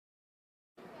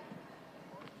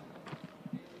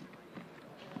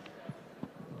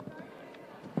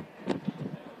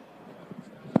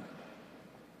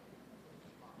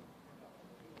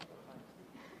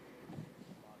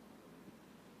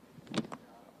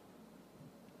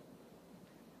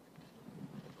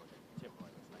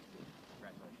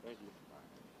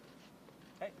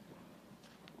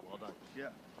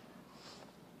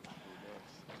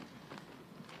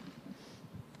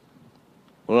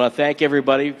We want to thank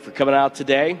everybody for coming out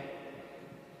today.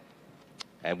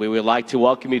 And we would like to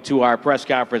welcome you to our press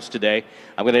conference today.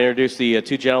 I'm going to introduce the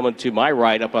two gentlemen to my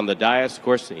right up on the dais. Of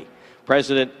course, the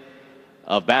president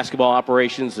of basketball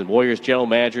operations and Warriors general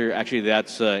manager. Actually,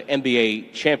 that's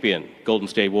NBA champion Golden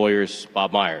State Warriors,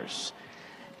 Bob Myers.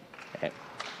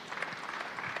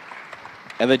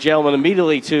 And the gentleman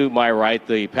immediately to my right,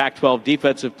 the Pac-12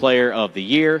 Defensive Player of the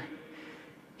Year.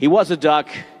 He was a Duck.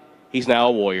 He's now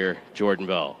a Warrior, Jordan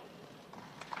Bell.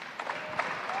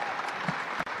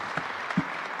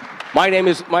 My name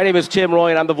is Tim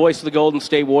Roy, and I'm the voice of the Golden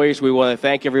State Warriors. We want to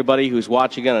thank everybody who's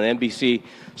watching it on NBC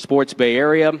Sports Bay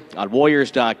Area, on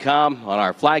Warriors.com, on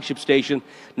our flagship station,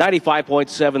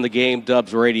 95.7 The Game,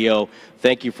 Dubs Radio.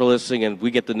 Thank you for listening, and we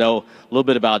get to know a little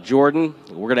bit about Jordan.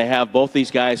 We're going to have both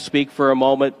these guys speak for a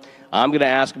moment. I'm going to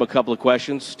ask them a couple of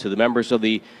questions to the members of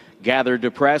the gathered to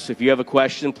press. If you have a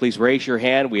question, please raise your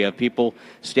hand. We have people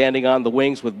standing on the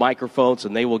wings with microphones,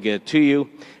 and they will get it to you.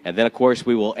 And then, of course,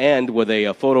 we will end with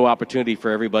a photo opportunity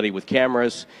for everybody with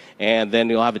cameras, and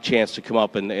then you'll have a chance to come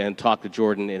up and talk to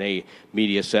Jordan in a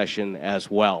media session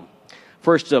as well.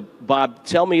 First, Bob,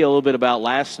 tell me a little bit about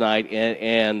last night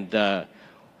and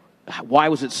why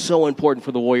was it so important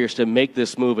for the Warriors to make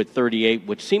this move at 38,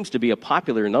 which seems to be a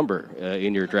popular number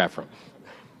in your draft room?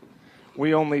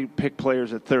 We only pick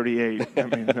players at 38. I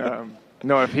mean,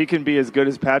 no, if he can be as good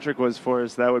as Patrick was for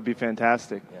us, that would be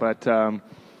fantastic. Yeah. But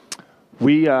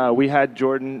we had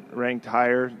Jordan ranked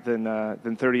higher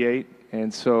than 38,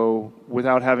 and so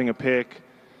without having a pick,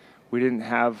 we didn't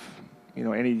have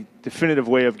any definitive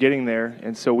way of getting there,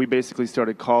 and so we basically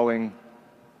started calling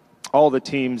all the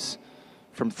teams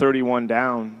from 31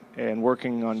 down and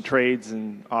working on trades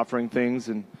and offering things,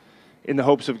 and in the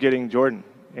hopes of getting Jordan.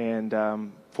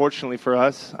 And fortunately for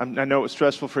us, I know it was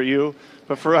stressful for you,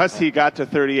 but for us, he got to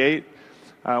 38.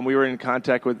 We were in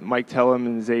contact with Mike Tellem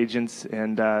and his agents,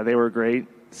 and they were great.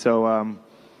 So,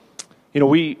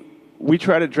 we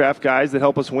try to draft guys that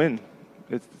help us win.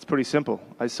 It's pretty simple.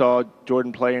 I saw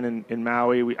Jordan playing in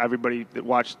Maui. Everybody that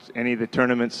watched any of the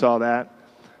tournaments saw that.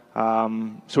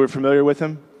 So we're familiar with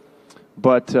him.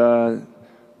 But Joe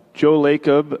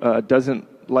Lacob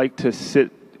doesn't like to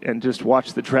sit and just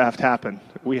watch the draft happen.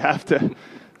 We have to.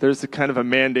 There's a kind of a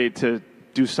mandate to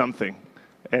do something.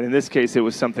 And in this case, it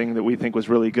was something that we think was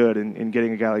really good in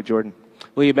getting a guy like Jordan.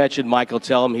 Well, you mentioned Michael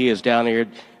Tellem. He is down here,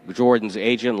 Jordan's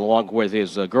agent, along with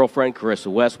his girlfriend,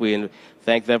 Carissa West. We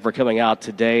thank them for coming out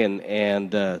today,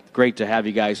 and great to have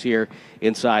you guys here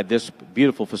inside this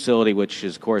beautiful facility, which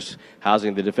is, of course,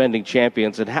 housing the defending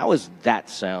champions. And how does that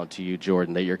sound to you,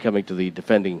 Jordan, that you're coming to the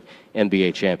defending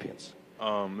NBA champions?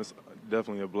 It's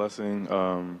definitely a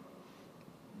blessing.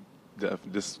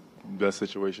 This best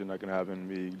situation that can happen,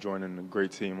 me joining a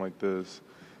great team like this,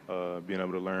 being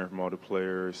able to learn from all the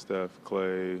players, Steph,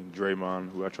 Clay,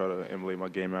 Draymond, who I try to emulate my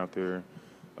game out there.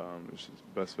 It's just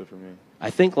the best fit for me.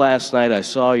 I think last night I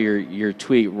saw your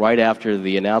tweet right after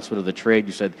the announcement of the trade.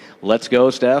 You said, "Let's go,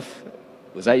 Steph."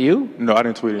 Was that you? No, I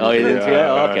didn't tweet it. Oh, you didn't tweet it?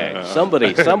 Okay.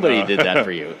 Somebody did that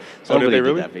for you. Somebody did they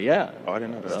really? Did that for you. Yeah. Oh, I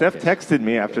didn't know that. Steph texted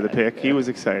me after the pick. He was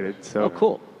excited. So. Oh,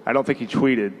 cool. I don't think he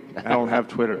tweeted. I don't have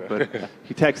Twitter, but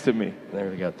he texted me. There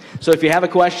we go. So if you have a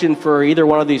question for either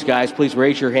one of these guys, please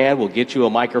raise your hand. We'll get you a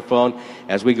microphone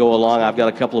as we go along. I've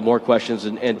got a couple of more questions.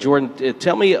 And Jordan,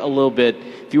 tell me a little bit,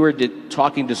 if you were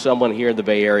talking to someone here in the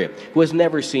Bay Area who has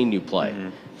never seen you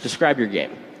play, describe your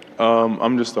game.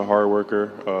 I'm just a hard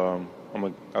worker.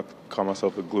 I call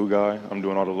myself a glue guy. I'm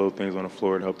doing all the little things on the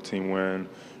floor to help the team win,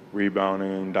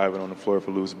 rebounding, diving on the floor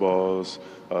for loose balls,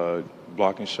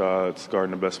 blocking shots,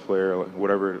 guarding the best player,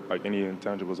 whatever, like any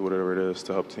intangibles, whatever it is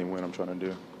to help the team win, I'm trying to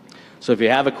do. So if you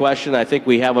have a question, I think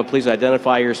we have one. Please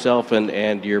identify yourself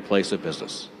and your place of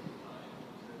business.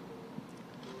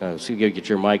 So you get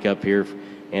your mic up here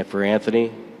and for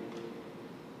Anthony.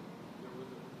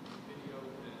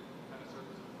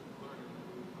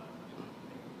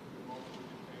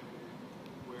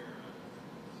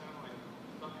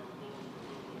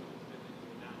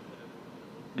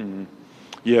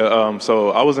 Yeah, so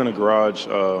I was in a garage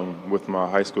with my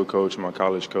high school coach and my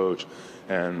college coach,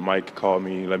 and Mike called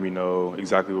me, let me know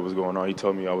exactly what was going on. He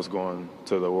told me I was going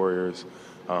to the Warriors.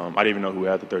 I didn't even know who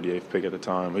had the 38th pick at the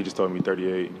time. He just told me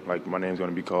 38, like my name's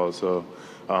going to be called. So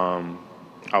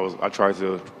I tried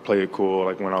to play it cool.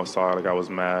 Like when I was tired, like I was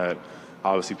mad.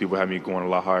 Obviously, people had me going a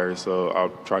lot higher, so I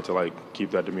tried to like keep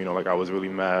that demeanor. Like I was really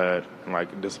mad and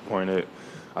like disappointed.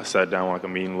 I sat down with like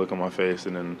a mean look on my face,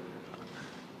 and then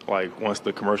like once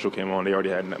the commercial came on, they already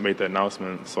had made the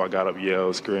announcement. So I got up,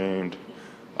 yelled, screamed.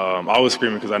 I was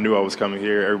screaming because I knew I was coming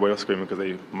here. Everybody else screaming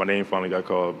because my name finally got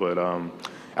called. But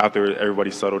after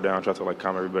everybody settled down, tried to like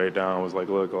calm everybody down, I was like,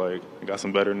 look, like I got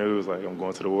some better news. Like I'm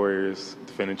going to the Warriors,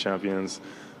 defending champions.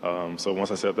 So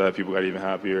once I said that, people got even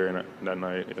happier, and that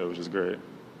night it was just great.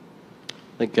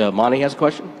 I think Monty has a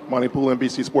question. Monty Poole,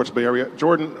 NBC Sports Bay Area.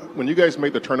 Jordan, when you guys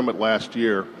made the tournament last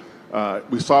year,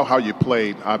 we saw how you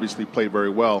played. Obviously, played very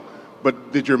well.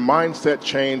 But did your mindset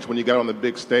change when you got on the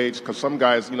big stage? Because some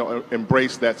guys,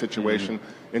 embrace that situation.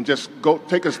 And just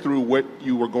take us through what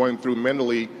you were going through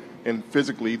mentally and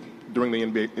physically during the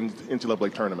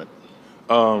NCAA tournament.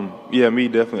 Yeah, me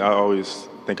definitely. I always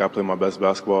think I play my best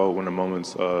basketball when the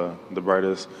moment's the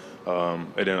brightest.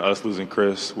 And then us losing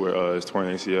Chris, where his torn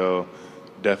ACL,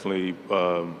 definitely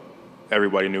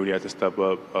everybody knew he had to step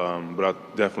up. But I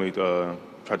definitely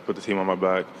tried to put the team on my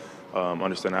back.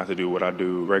 Understand I have to do what I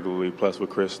do regularly, plus what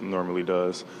Chris normally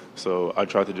does. So I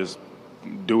tried to just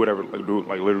do whatever,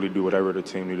 literally do whatever the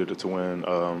team needed to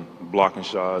win. Blocking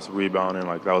shots, rebounding,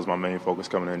 that was my main focus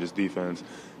coming in, just defense.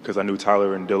 Because I knew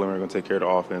Tyler and Dylan were going to take care of the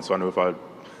offense, so I knew if I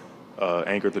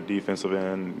anchored the defensive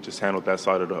end, just handled that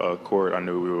side of the court, I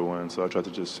knew we would win. So I tried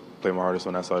to just play my hardest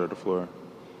on that side of the floor.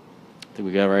 I think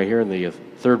we got right here in the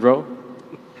third row.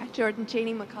 Hi, Jordan.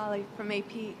 Janie McCauley from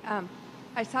AP.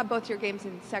 I saw both your games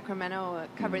in Sacramento,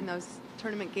 covering those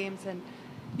tournament games, and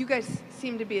you guys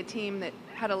seem to be a team that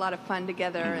had a lot of fun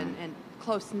together and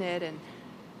close-knit. And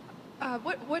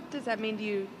what does that mean to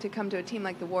you to come to a team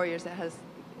like the Warriors that has,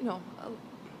 a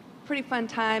pretty fun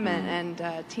time and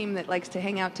a team that likes to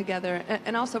hang out together,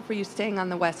 and also for you staying on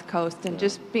the West Coast and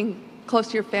just being close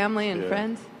to your family and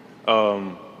friends?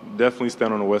 Definitely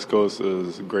staying on the West Coast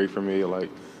is great for me.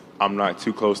 I'm not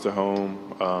too close to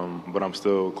home, but I'm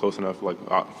still close enough,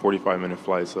 45-minute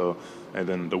flight. So, and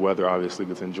then the weather, obviously,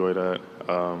 get to enjoy that.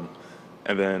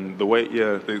 And then the way,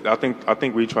 I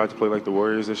think we tried to play like the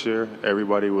Warriors this year.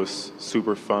 Everybody was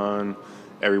super fun.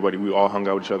 We all hung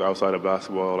out with each other outside of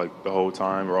basketball, the whole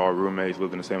time. We're all roommates,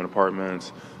 lived in the same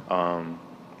apartments.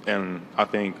 And I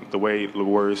think the way the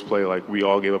Warriors play, we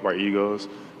all gave up our egos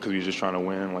because we were just trying to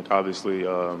win. Obviously,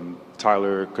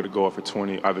 Tyler could go off for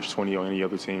 20, average 20 on any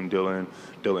other team. Dylan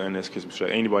Ennis, because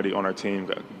anybody on our team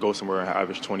go somewhere and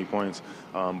average 20 points.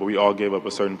 But we all gave up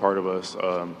a certain part of us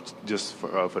just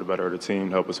for the better of the team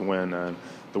to help us win. And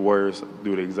the Warriors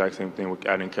do the exact same thing with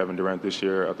adding Kevin Durant this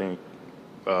year. I think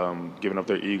giving up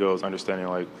their egos,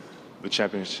 understanding the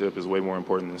championship is way more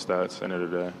important than stats at the end of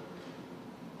the day.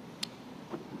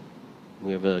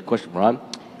 We have a question, Ron.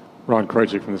 Ron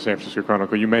Krejcik from the San Francisco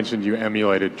Chronicle. You mentioned you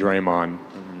emulated Draymond.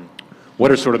 What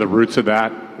are sort of the roots of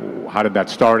that? How did that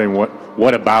start, and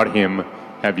what about him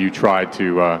have you tried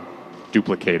to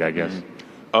duplicate, I guess?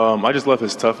 I just love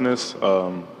his toughness,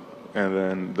 and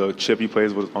then the chip he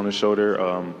plays with on his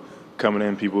shoulder. Coming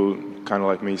in, people kind of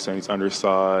like me saying he's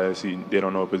undersized, they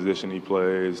don't know what position he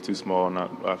plays, too small,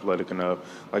 not athletic enough.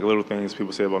 Little things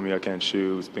people say about me, I can't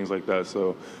shoot, things like that.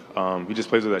 So he just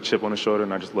plays with that chip on his shoulder,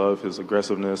 and I just love his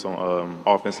aggressiveness on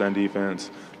offense and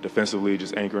defense. Defensively,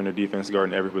 just anchoring the defense,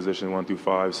 guarding every position, 1 through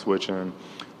 5, switching,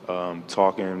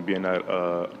 talking, being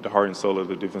the heart and soul of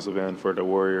the defensive end for the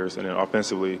Warriors. And then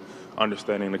offensively,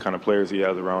 understanding the kind of players he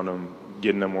has around him,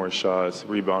 getting them more shots,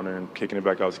 rebounding, kicking it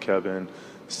back out to Kevin,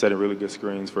 setting really good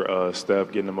screens for Steph,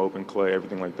 getting them open, Clay,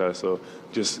 everything like that. So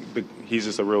he's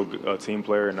just a real team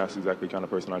player, and that's exactly the kind of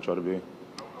person I try to be.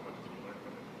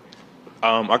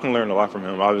 I can learn a lot from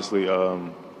him, obviously,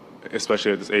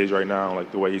 especially at this age right now,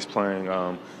 the way he's playing.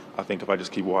 I think if I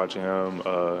just keep watching him,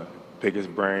 pick his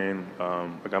brain, I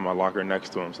got my locker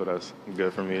next to him, so that's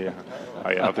good for me.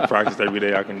 I have to practice every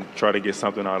day. I can try to get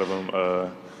something out of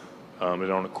him.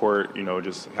 And on the court,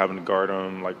 just having to guard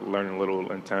him, learning little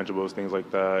intangibles, things like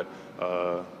that.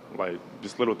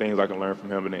 Just little things I can learn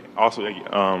from him. And also,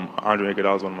 Andre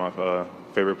Iguodala is one of my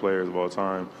favorite players of all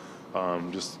time.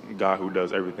 Just a guy who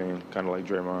does everything, kind of like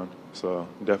Draymond. So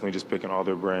definitely just picking all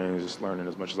their brains, just learning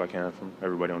as much as I can from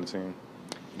everybody on the team.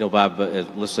 Bob,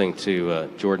 listening to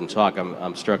Jordan talk,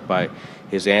 I'm struck by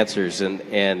his answers,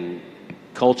 and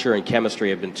culture and chemistry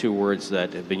have been two words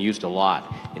that have been used a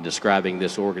lot in describing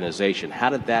this organization. How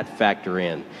did that factor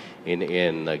in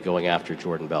going after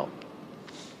Jordan Bell?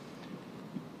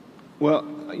 Well,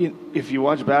 if you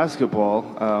watch basketball,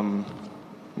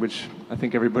 which I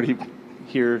think everybody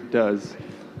here does,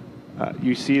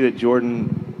 you see that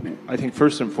Jordan, I think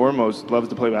first and foremost, loves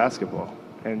to play basketball.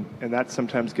 And that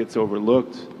sometimes gets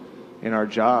overlooked in our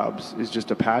jobs, is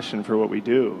just a passion for what we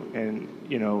do. And,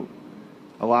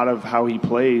 a lot of how he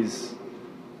plays,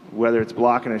 whether it's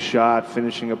blocking a shot,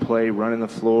 finishing a play, running the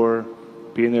floor,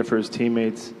 being there for his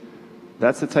teammates,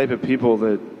 that's the type of people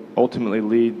that ultimately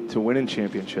lead to winning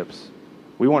championships.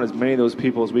 We want as many of those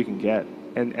people as we can get.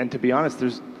 And to be honest,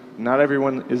 not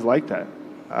everyone is like that.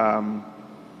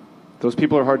 Those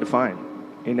people are hard to find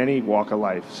in any walk of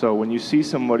life. So when you see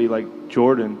somebody like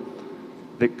Jordan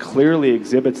that clearly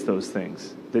exhibits those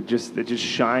things, that just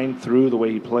shine through the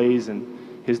way he plays and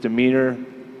his demeanor,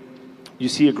 you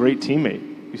see a great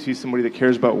teammate. You see somebody that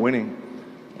cares about winning.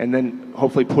 And then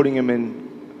hopefully putting him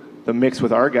in the mix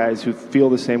with our guys who feel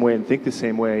the same way and think the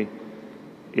same way,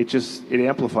 it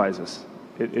amplifies us.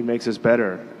 It makes us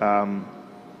better.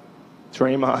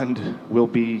 Draymond will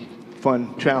be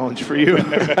fun challenge for you.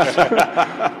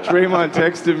 Draymond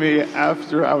texted me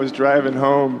after I was driving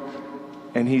home,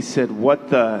 and he said,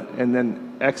 and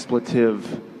then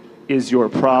expletive is your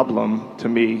problem to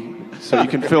me, so you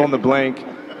can fill in the blank.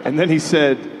 And then he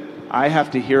said, I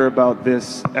have to hear about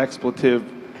this expletive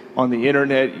on the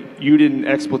internet. You didn't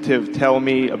expletive tell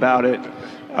me about it.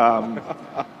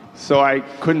 So I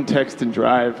couldn't text and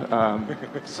drive.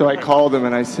 So I called him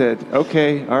and I said,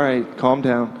 okay, all right, calm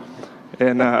down.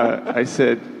 And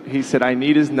he said, I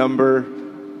need his number.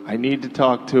 I need to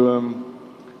talk to him.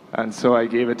 And so I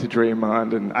gave it to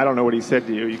Draymond. And I don't know what he said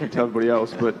to you. You can tell everybody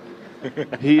else. But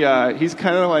he's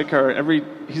kind of like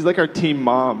he's like our team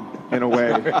mom in a way,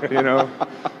 you know.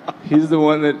 He's the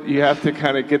one that you have to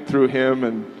kind of get through him.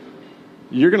 And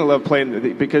you're going to love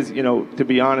playing because, you know, to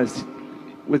be honest,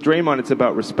 with Draymond, it's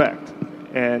about respect.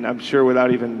 And I'm sure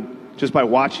without even, just by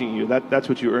watching you, that's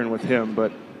what you earn with him.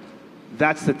 But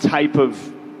that's the type of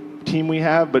team we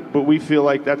have, but we feel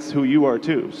like that's who you are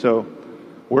too. So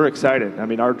we're excited. I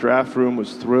mean, our draft room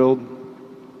was thrilled,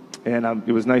 and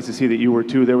it was nice to see that you were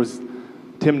too.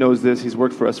 Tim knows this, he's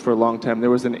worked for us for a long time. There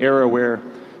was an era where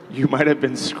you might have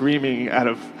been screaming out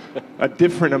of a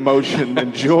different emotion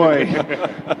than joy,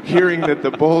 hearing that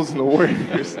the Bulls and the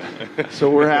Warriors. So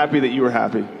we're happy that you were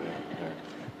happy.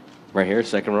 Right here,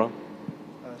 second row.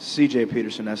 C.J.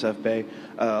 Peterson, SF Bay.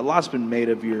 A lot's been made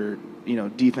of your,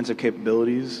 defensive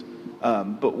capabilities,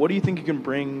 but what do you think you can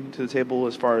bring to the table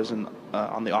as far as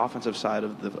on the offensive side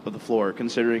of the floor,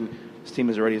 considering this team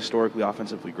is already historically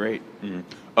offensively great?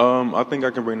 Mm-hmm. I think I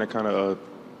can bring that kind of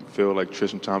feel like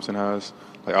Tristan Thompson has.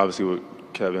 Like obviously with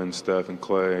Kevin, Steph, and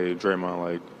Clay, Draymond,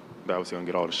 like they're obviously gonna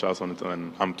get all the shots on it,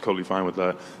 and I'm totally fine with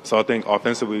that. So I think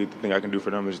offensively, the thing I can do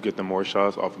for them is get them more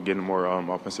shots, off getting more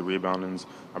offensive rebounds,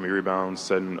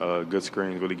 setting good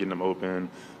screens, really getting them open,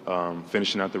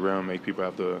 finishing at the rim, make people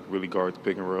have to really guard the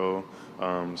pick and roll.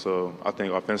 So I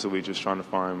think offensively, just trying to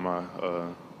find my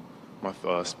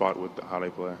spot with how they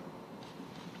play.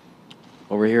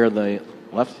 Over here on the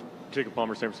left. Jacob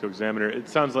Palmer, San Francisco Examiner. It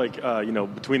sounds like,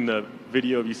 between the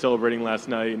video of you celebrating last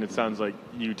night and it sounds like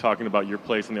you talking about your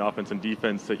place in the offense and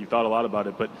defense that you thought a lot about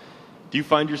it, but do you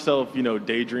find yourself,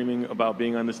 daydreaming about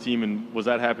being on this team, and was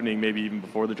that happening maybe even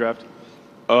before the draft?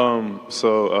 No,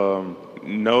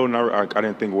 I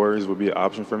didn't think Warriors would be an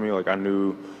option for me. Like I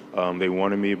knew they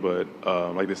wanted me, but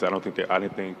like they said, I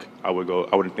didn't think I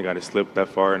wouldn't think I'd have slipped that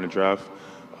far in the draft.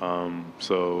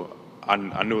 So I knew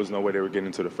there was no way they were getting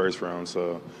into the first round.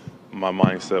 So my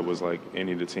mindset was like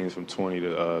any of the teams from 20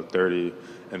 to 30,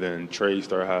 and then trades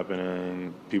start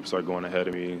happening, people start going ahead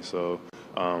of me. So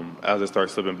as I started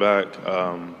slipping back,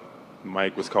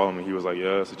 Mike was calling me. He was like,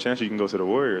 "Yeah, it's a chance you can go to the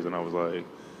Warriors," and I was like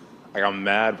I'm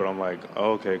mad, but I'm like,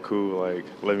 oh, okay, cool. Like,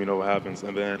 let me know what happens.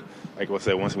 And then, like I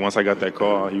said, once I got that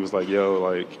call, he was like, "Yo,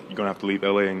 like you're gonna have to leave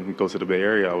LA and go to the Bay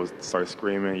Area." I started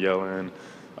screaming, yelling.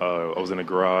 I was in the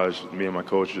garage, me and my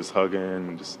coach just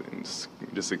hugging,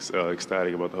 just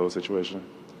ecstatic about the whole situation.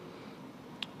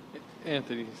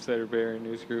 Anthony Slater, Bay Area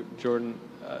News Group. Jordan,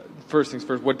 first things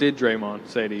first, what did Draymond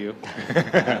say to you?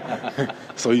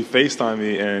 So he FaceTimed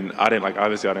me, and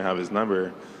obviously I didn't have his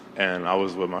number, and I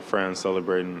was with my friends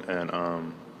celebrating, and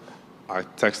I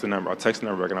texted the number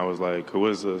back, and I was like, "Who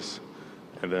is this?"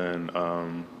 And then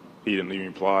he didn't even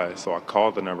reply, so I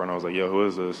called the number, and I was like, "Yo, who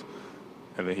is this?"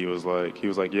 And then he was like,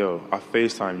 "Yo, I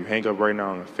FaceTime you. Hang up right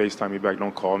now and FaceTime me back.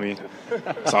 Don't call me."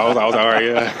 So I was like, all right,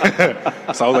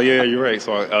 yeah. So I was like, yeah, you're right.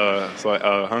 So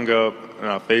I hung up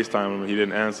and I FaceTimed him. He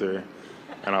didn't answer,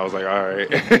 and I was like, all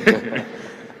right.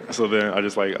 So then I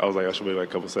was like, I should wait like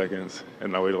a couple seconds,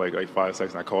 and I waited like 5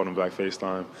 seconds. I called him back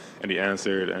FaceTime, and he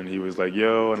answered, and he was like,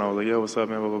 "Yo," and I was like, "Yo, what's up,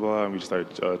 man?" Blah blah blah. And we just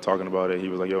started talking about it. He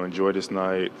was like, "Yo, enjoy this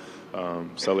night.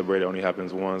 Celebrate. It only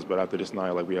happens once, but after this night,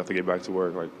 like we have to get back to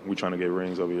work. Like we're trying to get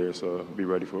rings over here, so be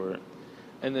ready for it."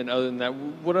 And then other than that,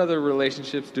 what other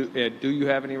relationships do you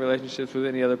have any relationships with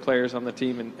any other players on the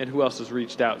team, and who else has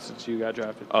reached out since you got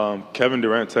drafted? Kevin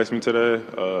Durant texted me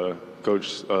today.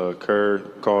 Coach Kerr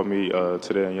called me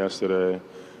today and yesterday.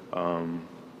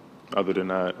 Other than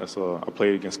that, that's all. I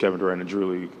played against Kevin Durant in the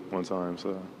Drew League one time,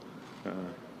 so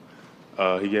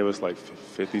he gave us like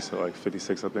 50, so like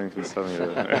 56, I think. He's telling me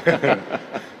that.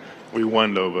 We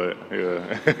won though, but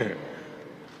yeah.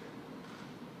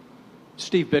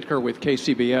 Steve Bitker with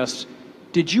KCBS.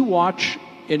 Did you watch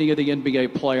any of the NBA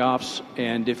playoffs?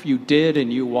 And if you did,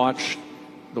 and you watched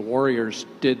the Warriors,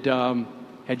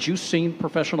 had you seen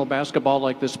professional basketball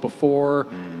like this before?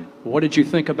 What did you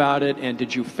think about it? And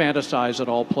did you fantasize at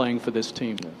all playing for this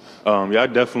team? Yeah, I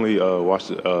definitely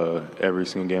watched every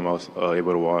single game I was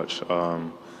able to watch.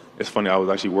 It's funny, I was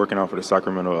actually working out for the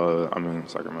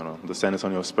the San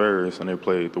Antonio Spurs, and they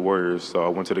played the Warriors. So I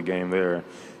went to the game there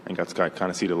and got to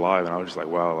kind of see it live, and I was just like,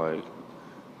 wow, like,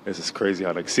 this is crazy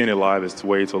how, like, seeing it live is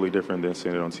way totally different than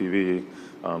seeing it on TV.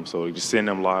 So just seeing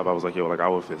them live, I was like, yo, like, I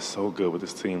would fit so good with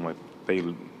this team. Like, they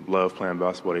love playing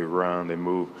basketball, they run, they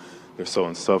move, they're so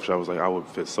unselfish. I was like, I would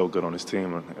fit so good on this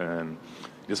team. And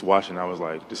just watching, I was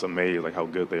like, just amazed, like, how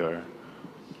good they are.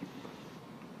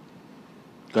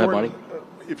 Go ahead, Bonnie.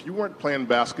 If you weren't playing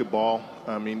basketball,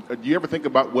 I mean, do you ever think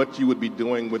about what you would be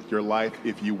doing with your life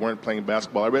if you weren't playing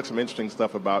basketball? I read some interesting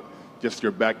stuff about just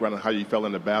your background and how you fell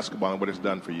into basketball and what it's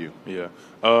done for you. Yeah.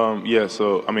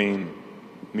 So, I mean,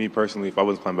 me personally, if I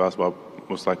wasn't playing basketball, I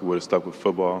most likely would have stuck with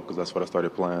football because that's what I started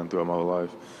playing throughout my whole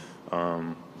life.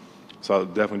 So I was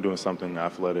definitely doing something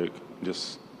athletic.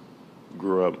 Just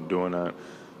grew up doing that.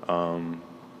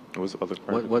 What was the other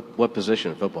part? What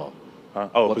position in football?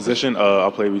 Position?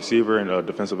 I'll play receiver and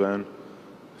defensive end.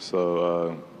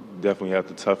 So definitely have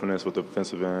the toughness with the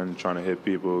defensive end, trying to hit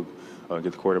people, get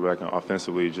the quarterback, and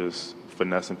offensively just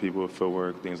finessing people with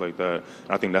footwork, things like that.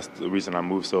 And I think that's the reason I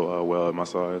move so well at my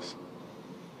size.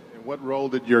 And what role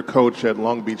did your coach at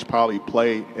Long Beach Poly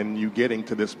play in you getting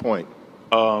to this point?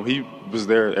 He was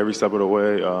there every step of the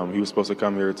way. He was supposed to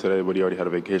come here today, but he already had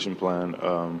a vacation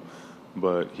plan.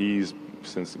 But he's,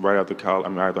 since right after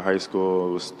after high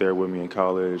school, was there with me in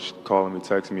college, calling me,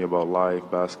 texting me about life,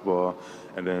 basketball,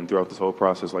 and then throughout this whole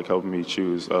process, like helping me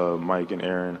choose Mike and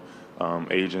Aaron,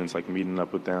 agents, like meeting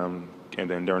up with them, and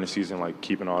then during the season, like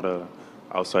keeping all the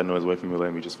outside noise away from me,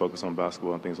 letting me just focus on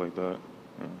basketball and things like that.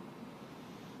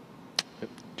 Yeah.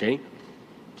 Janie?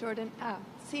 Jordan,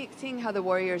 seeing how the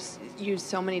Warriors use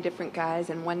so many different guys,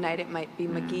 and one night it might be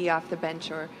McGee off the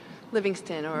bench, or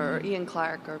Livingston, or Ian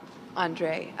Clark, or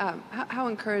Andre, how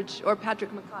encouraged, or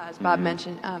Patrick McCaw, as Bob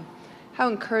mentioned, how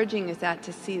encouraging is that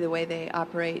to see the way they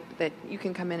operate, that you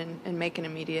can come in and make an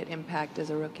immediate impact as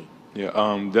a rookie? Yeah,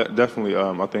 definitely.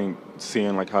 I think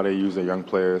seeing like how they use their young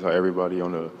players, how everybody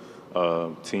on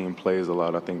the team plays a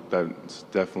lot, I think that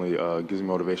definitely gives me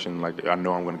motivation. Like, I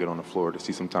know I'm going to get on the floor to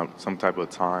see some type of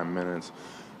time, minutes,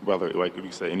 whether, like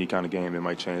you said, any kind of game, it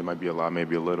might change, it might be a lot,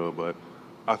 maybe a little, but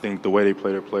I think the way they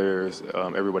play their players,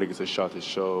 everybody gets a shot to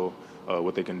show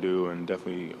what they can do, and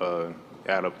definitely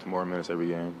add up to more minutes every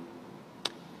game.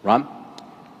 Ron?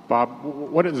 Bob,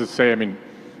 what does it say? I mean,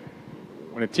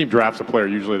 when a team drafts a player,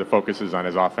 usually the focus is on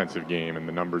his offensive game and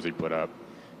the numbers he put up.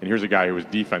 And here's a guy who was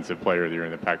defensive player of the year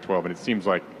in the Pac-12, and it seems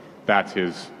like that's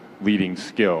his leading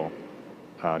skill.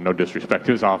 No disrespect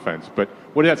to his offense. But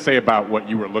what did that say about what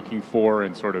you were looking for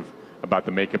and sort of about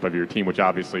the makeup of your team, which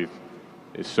obviously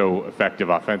is so effective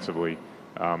offensively?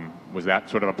 Was that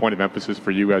sort of a point of emphasis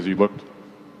for you as you looked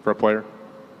for a player?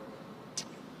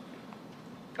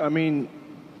 I mean,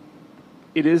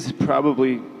 it is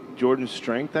probably Jordan's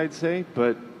strength, I'd say,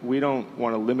 but we don't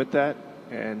want to limit that.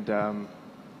 And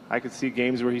I could see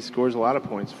games where he scores a lot of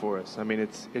points for us. I mean,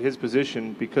 it's at his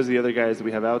position, because of the other guys that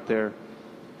we have out there,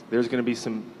 there's going to be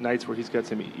some nights where he's got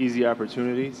some easy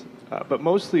opportunities. But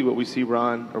mostly what we see,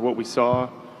 Ron, or what we saw,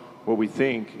 what we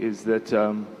think, is that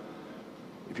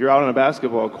if you're out on a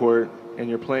basketball court and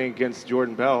you're playing against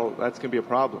Jordan Bell, that's going to be a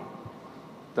problem.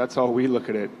 That's all we look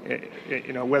at it.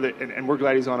 You know, and we're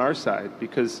glad he's on our side,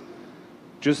 because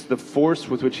just the force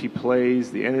with which he plays,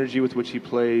 the energy with which he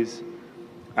plays,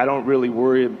 I don't really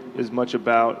worry as much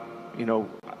about, you know,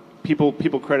 people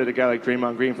credit a guy like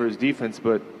Draymond Green for his defense,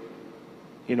 but,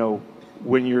 you know,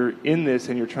 when you're in this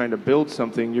and you're trying to build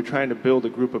something, you're trying to build a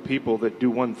group of people that do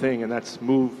one thing, and that's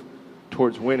move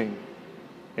towards winning.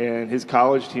 And his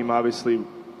college team obviously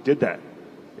did that.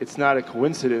 It's not a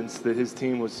coincidence that his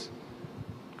team was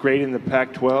great in the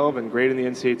Pac-12 and great in the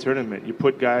NCAA tournament. You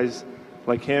put guys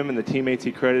like him and the teammates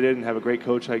he credited and have a great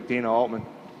coach like Dana Altman,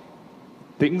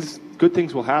 good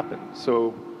things will happen.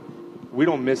 So we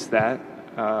don't miss that.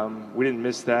 We didn't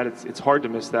miss that. It's hard to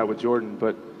miss that with Jordan,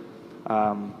 but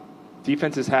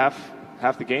defense is half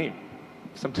the game.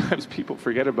 Sometimes people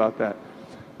forget about that.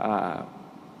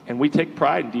 And we take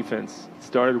pride in defense. It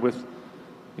started with,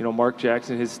 you know, Mark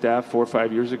Jackson, his staff 4 or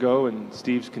 5 years ago, and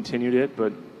Steve's continued it.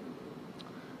 But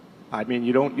I mean,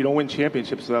 you don't win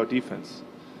championships without defense.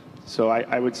 So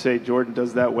I would say Jordan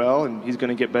does that well, and he's going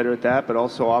to get better at that. But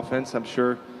also offense, I'm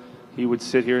sure he would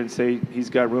sit here and say he's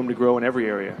got room to grow in every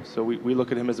area. So we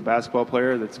look at him as a basketball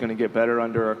player that's going to get better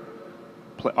under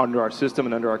our system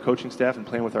and under our coaching staff and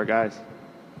playing with our guys.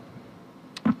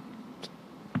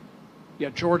 Yeah,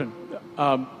 Jordan,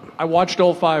 I watched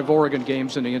all 5 Oregon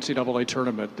games in the NCAA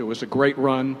tournament. There was a great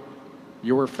run.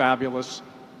 You were fabulous.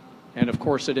 And, of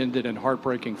course, it ended in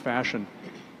heartbreaking fashion.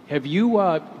 Have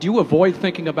you, do you avoid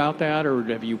thinking about that, or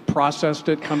have you processed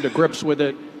it, come to grips with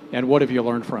it, and what have you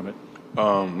learned from it?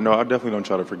 No, I definitely don't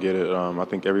try to forget it. I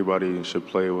think everybody should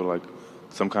play with like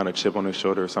some kind of chip on their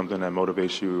shoulder, something that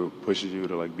motivates you, pushes you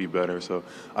to like be better. So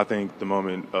I think the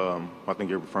moment I think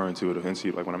you're referring to it,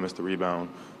 NC, like when I missed the rebound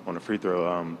on the free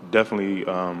throw, definitely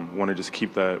want to just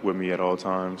keep that with me at all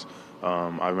times.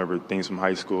 I remember things from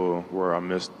high school where I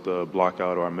missed the block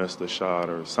out or I missed the shot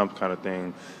or some kind of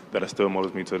thing that still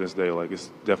motivates me to this day. Like it's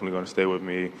definitely going to stay with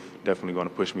me, definitely going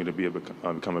to push me to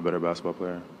become a better basketball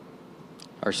player.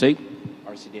 RC?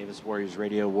 RC Davis, Warriors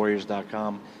Radio,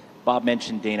 Warriors.com. Bob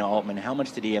mentioned Dana Altman. How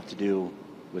much did he have to do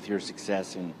with your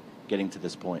success in getting to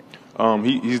this point?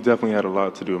 He's definitely had a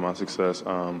lot to do with my success.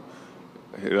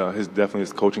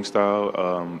 His coaching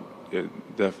style,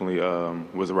 it definitely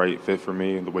was the right fit for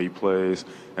me, the way he plays.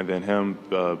 And then him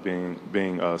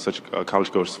being such a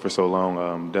college coach for so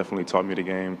long definitely taught me the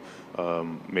game,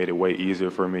 made it way easier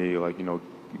for me. Like, you know,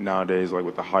 nowadays, like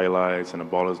with the highlights and the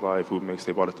ball is life, hoop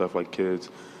mixtape, all the stuff, like kids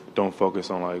don't focus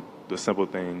on like the simple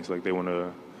things. Like they want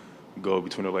to go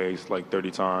between the legs like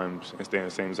 30 times and stay in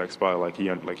the same exact spot. Like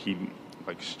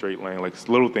straight lane, like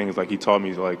little things. Like he taught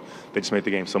me, like they just made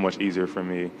the game so much easier for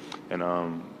me.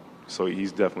 And so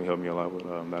he's definitely helped me a lot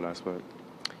with that aspect.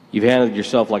 You've handled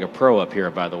yourself like a pro up here,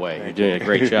 by the way. You're doing a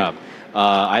great job.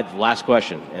 I have the last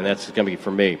question, and that's going to be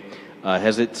for me.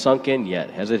 Has it sunk in yet?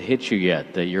 Has it hit you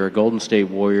yet that you're a Golden State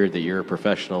Warrior, that you're a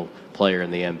professional player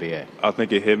in the NBA? I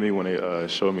think it hit me when they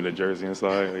showed me the jersey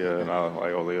inside. Yeah, and I was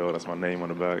like, oh, Leo, that's my name on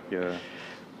the back. Yeah.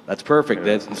 That's perfect.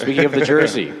 Yeah. Speaking of the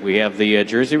jersey, we have the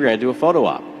jersey. We're going to do a photo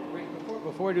op.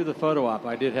 Before we do the photo op,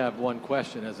 I did have one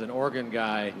question. As an Oregon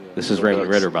guy, this is Raymond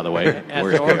Ritter, by the way.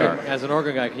 As an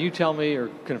Oregon guy, can you tell me or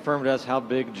confirm to us how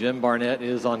big Jim Barnett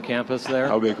is on campus there?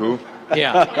 How big who?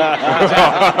 Yeah,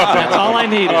 that's all I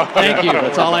needed. Thank you.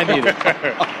 That's all I needed.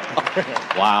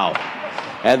 Wow,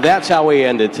 and that's how we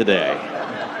ended today.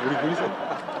 Our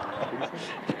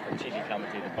TV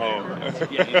commentator. Oh,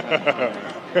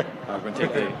 I'm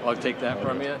going I'll take that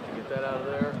from you. Get that out of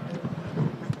there.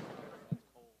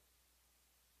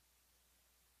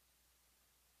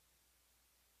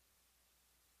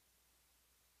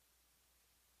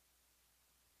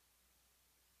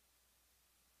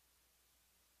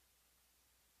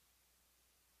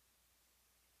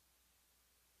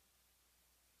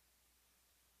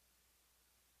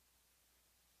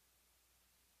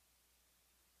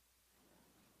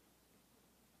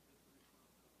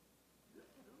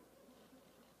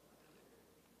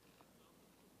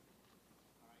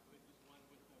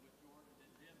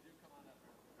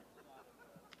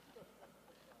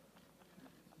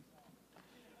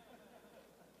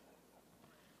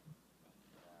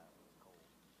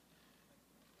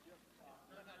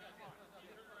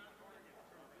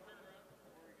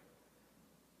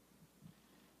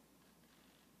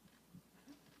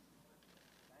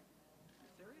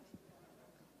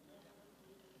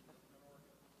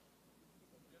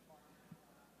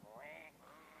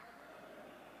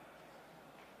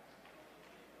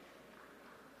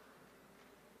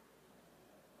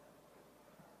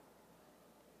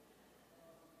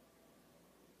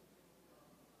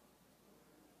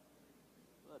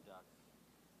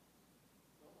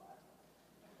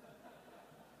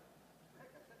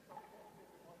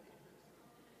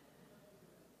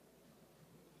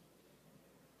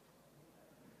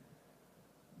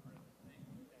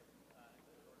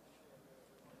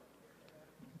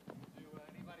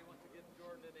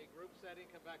 Setting,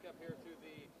 come back up here to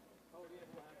the podium.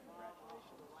 We'll have Bob off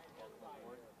to the right-hand side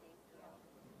here.